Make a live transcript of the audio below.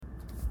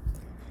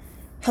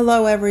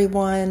Hello,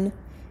 everyone.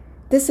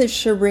 This is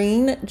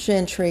Shireen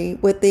Gentry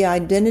with the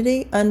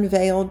Identity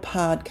Unveiled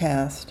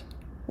podcast.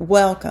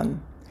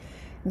 Welcome.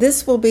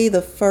 This will be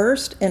the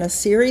first in a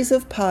series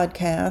of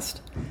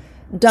podcasts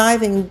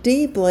diving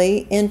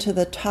deeply into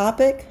the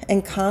topic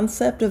and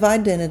concept of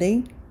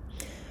identity,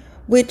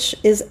 which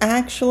is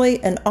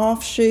actually an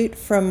offshoot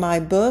from my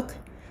book,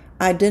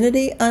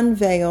 Identity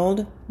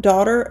Unveiled,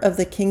 Daughter of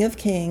the King of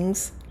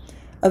Kings,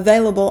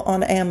 available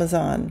on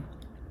Amazon.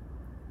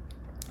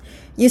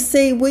 You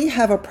see, we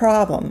have a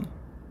problem,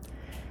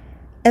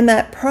 and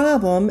that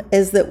problem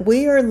is that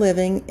we are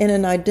living in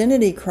an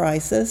identity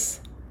crisis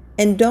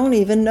and don't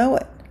even know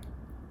it.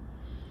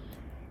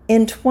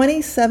 In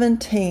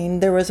 2017,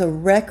 there was a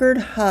record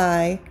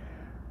high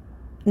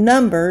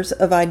numbers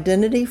of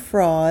identity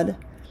fraud,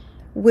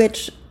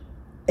 which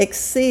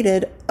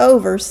exceeded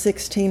over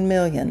 16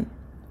 million.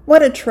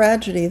 What a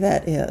tragedy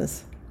that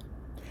is.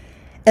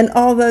 And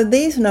although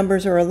these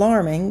numbers are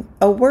alarming,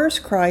 a worse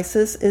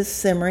crisis is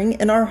simmering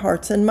in our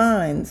hearts and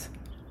minds.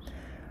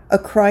 A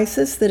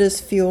crisis that is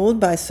fueled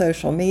by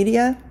social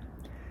media,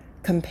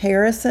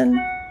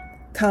 comparison,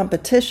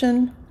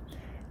 competition,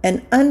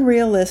 and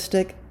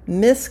unrealistic,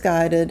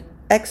 misguided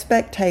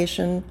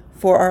expectation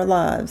for our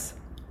lives.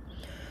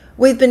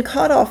 We've been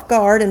caught off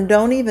guard and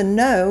don't even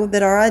know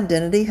that our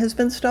identity has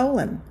been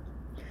stolen.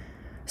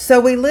 So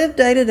we live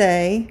day to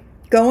day,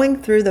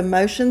 going through the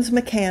motions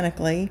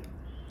mechanically,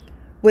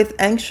 with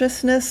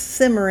anxiousness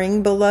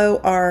simmering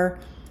below our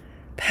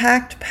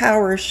packed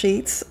power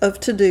sheets of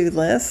to-do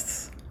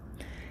lists,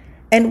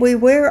 and we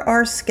wear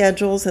our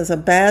schedules as a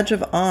badge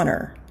of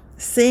honor,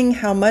 seeing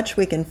how much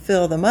we can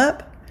fill them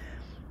up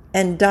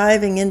and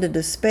diving into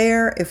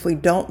despair if we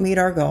don't meet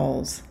our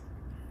goals.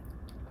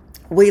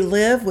 We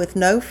live with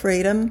no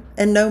freedom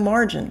and no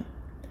margin.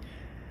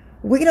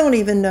 We don't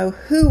even know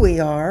who we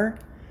are,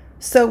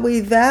 so we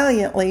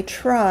valiantly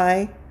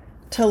try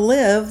to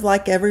live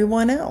like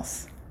everyone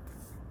else.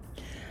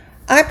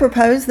 I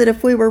propose that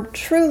if we were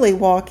truly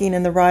walking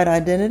in the right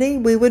identity,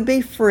 we would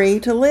be free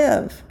to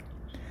live.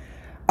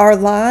 Our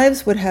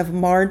lives would have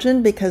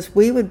margin because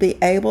we would be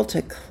able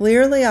to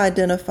clearly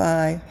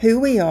identify who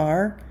we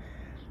are,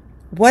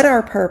 what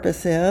our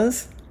purpose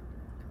is,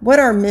 what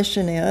our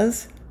mission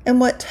is, and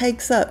what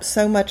takes up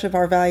so much of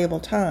our valuable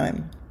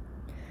time.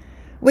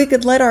 We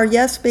could let our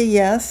yes be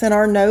yes and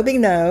our no be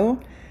no,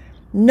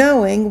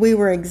 knowing we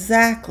were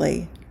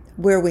exactly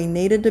where we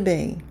needed to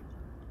be.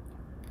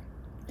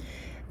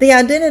 The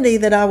identity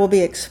that I will be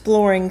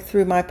exploring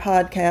through my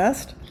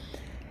podcast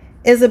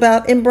is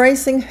about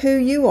embracing who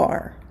you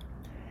are,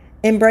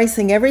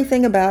 embracing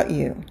everything about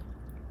you.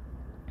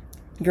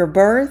 Your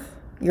birth,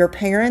 your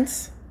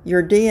parents,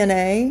 your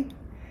DNA,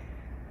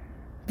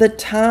 the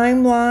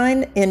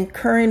timeline in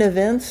current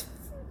events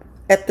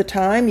at the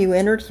time you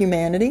entered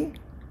humanity,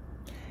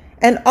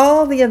 and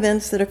all the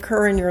events that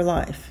occur in your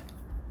life.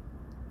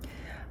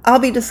 I'll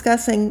be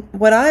discussing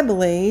what I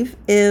believe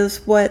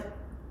is what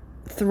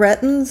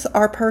threatens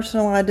our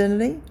personal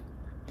identity.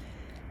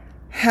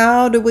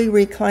 How do we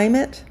reclaim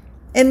it?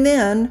 And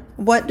then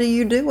what do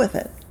you do with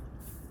it?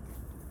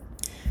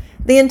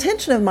 The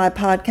intention of my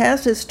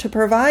podcast is to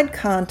provide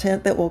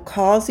content that will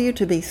cause you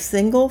to be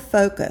single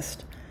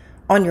focused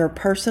on your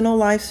personal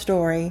life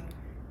story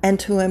and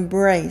to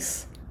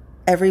embrace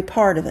every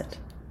part of it.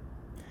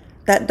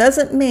 That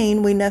doesn't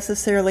mean we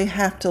necessarily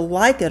have to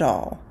like it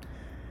all,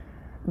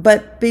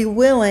 but be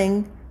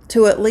willing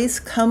to at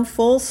least come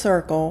full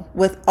circle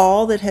with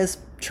all that has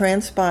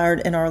transpired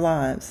in our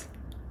lives.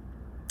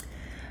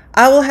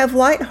 I will have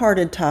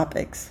lighthearted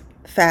topics,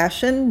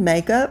 fashion,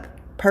 makeup,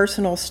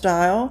 personal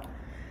style,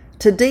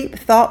 to deep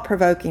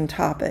thought-provoking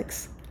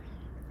topics,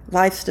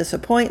 life's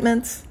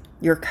disappointments,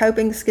 your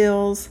coping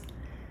skills,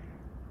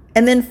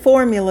 and then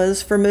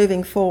formulas for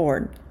moving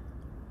forward.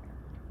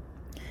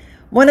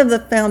 One of the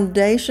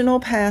foundational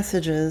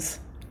passages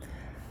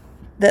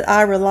that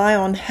I rely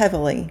on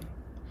heavily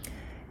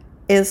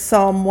is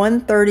Psalm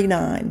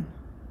 139.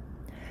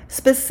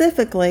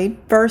 Specifically,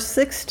 verse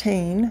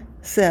 16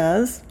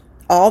 says,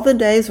 "All the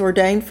days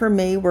ordained for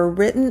me were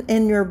written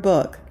in your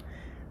book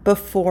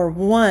before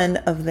one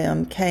of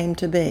them came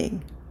to be."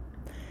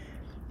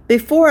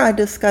 Before I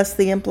discuss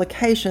the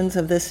implications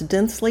of this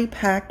densely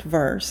packed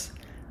verse,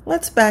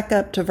 let's back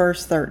up to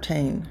verse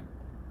 13.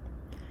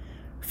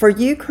 "For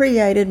you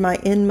created my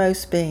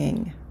inmost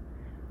being.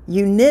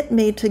 You knit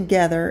me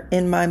together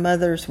in my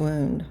mother's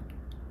womb."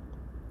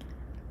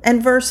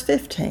 And verse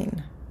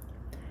 15,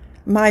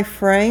 "My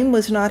frame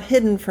was not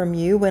hidden from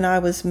you when I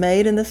was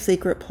made in the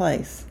secret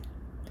place.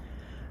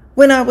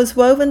 When I was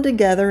woven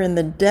together in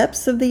the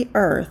depths of the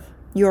earth,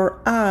 your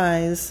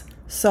eyes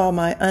saw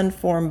my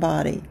unformed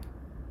body."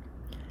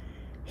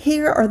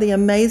 Here are the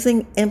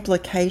amazing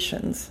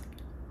implications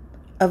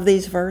of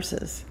these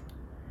verses.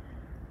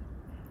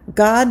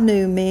 God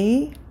knew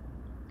me,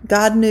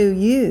 God knew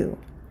you,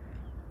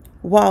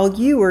 while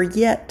you were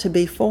yet to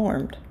be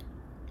formed.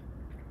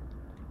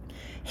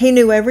 He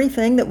knew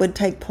everything that would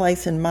take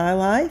place in my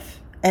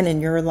life and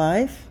in your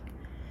life.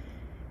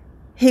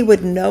 He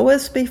would know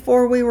us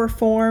before we were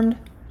formed,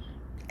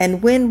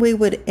 and when we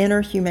would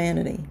enter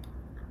humanity.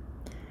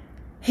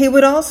 He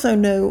would also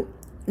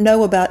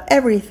know about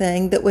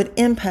everything that would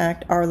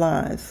impact our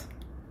lives.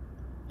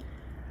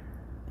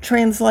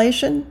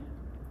 Translation: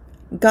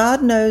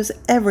 God knows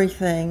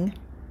everything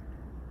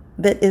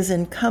that is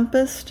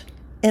encompassed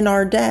in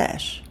our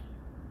dash.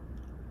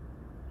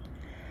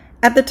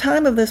 At the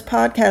time of this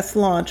podcast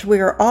launch, we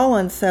are all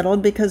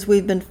unsettled because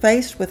we've been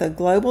faced with a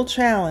global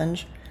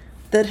challenge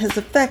that has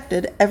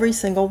affected every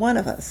single one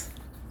of us.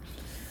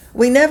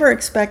 We never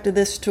expected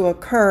this to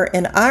occur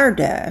in our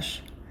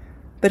dash,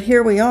 but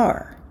here we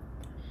are.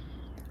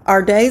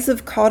 Our days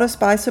have caught us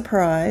by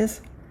surprise,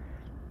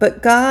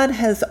 but God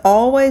has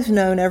always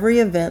known every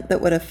event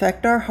that would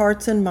affect our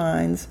hearts and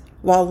minds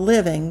while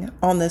living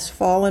on this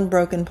fallen,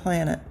 broken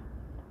planet.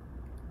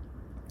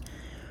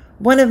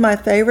 One of my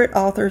favorite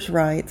authors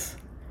writes,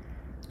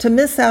 "To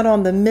miss out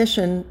on the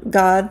mission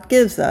God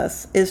gives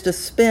us is to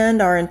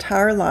spend our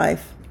entire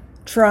life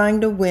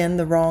trying to win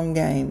the wrong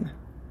game."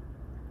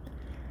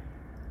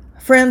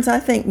 Friends, I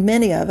think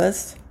many of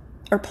us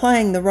are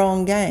playing the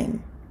wrong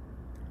game.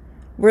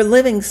 We're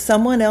living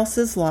someone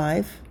else's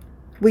life.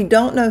 We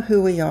don't know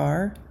who we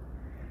are.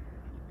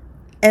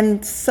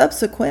 And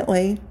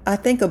subsequently, I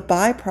think a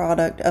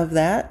byproduct of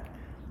that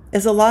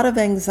is a lot of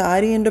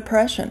anxiety and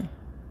depression.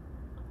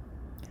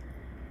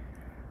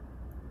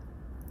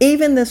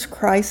 Even this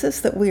crisis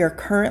that we are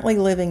currently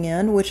living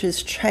in, which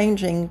is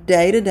changing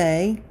day to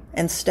day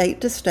and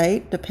state to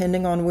state,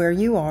 depending on where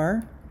you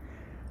are,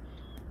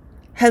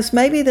 has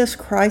maybe this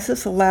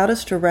crisis allowed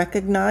us to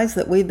recognize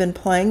that we've been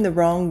playing the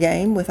wrong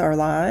game with our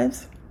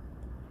lives?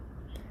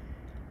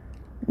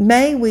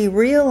 May we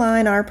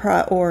realign our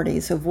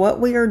priorities of what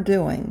we are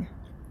doing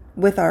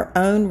with our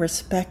own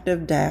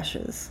respective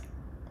dashes.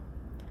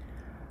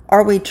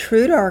 Are we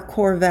true to our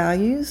core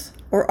values,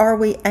 or are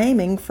we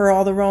aiming for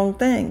all the wrong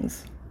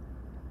things?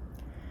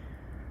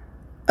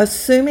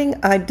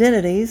 Assuming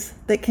identities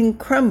that can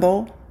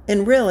crumble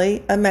in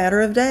really a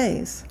matter of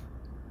days.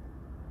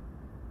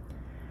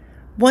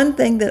 One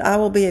thing that I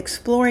will be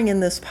exploring in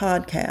this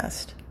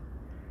podcast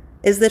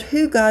is that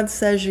who God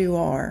says you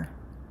are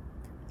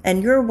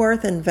and your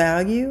worth and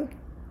value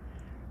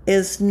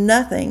is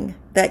nothing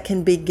that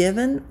can be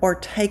given or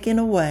taken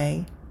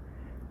away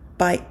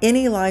by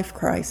any life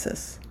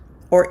crisis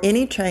or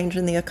any change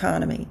in the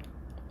economy.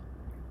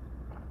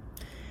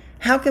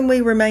 How can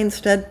we remain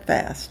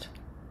steadfast?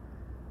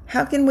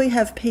 How can we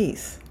have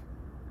peace?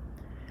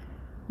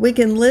 We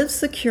can live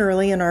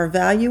securely in our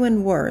value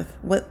and worth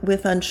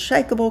with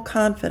unshakable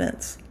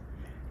confidence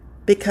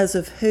because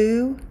of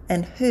who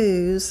and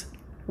whose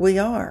we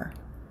are.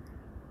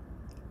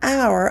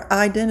 Our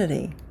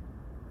identity.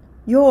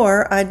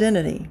 Your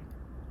identity.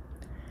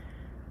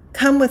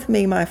 Come with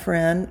me, my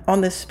friend,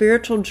 on this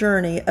spiritual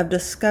journey of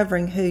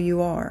discovering who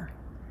you are.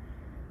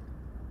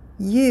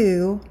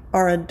 You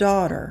are a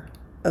daughter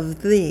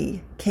of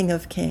the King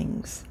of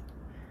Kings.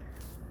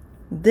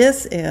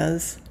 This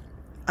is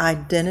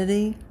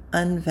Identity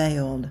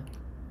Unveiled.